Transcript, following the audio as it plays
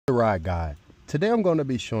Ride Guide. Today I'm going to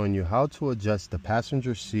be showing you how to adjust the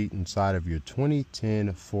passenger seat inside of your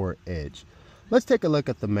 2010 Ford Edge. Let's take a look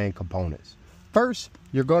at the main components. First,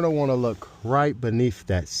 you're going to want to look right beneath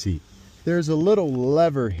that seat. There's a little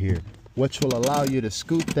lever here which will allow you to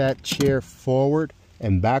scoot that chair forward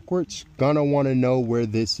and backwards. Gonna want to know where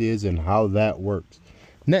this is and how that works.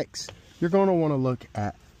 Next, you're going to want to look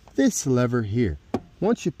at this lever here.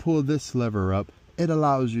 Once you pull this lever up, it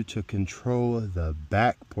allows you to control the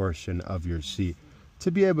back portion of your seat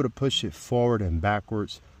to be able to push it forward and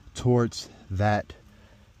backwards towards that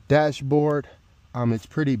dashboard. It's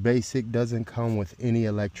pretty basic, doesn't come with any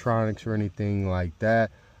electronics or anything like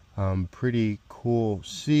that. Pretty cool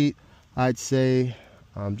seat, I'd say.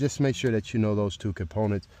 Just make sure that you know those two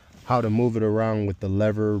components, how to move it around with the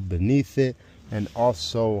lever beneath it, and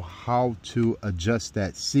also how to adjust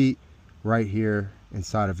that seat right here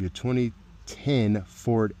inside of your 2010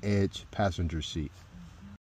 Ford Edge passenger seat.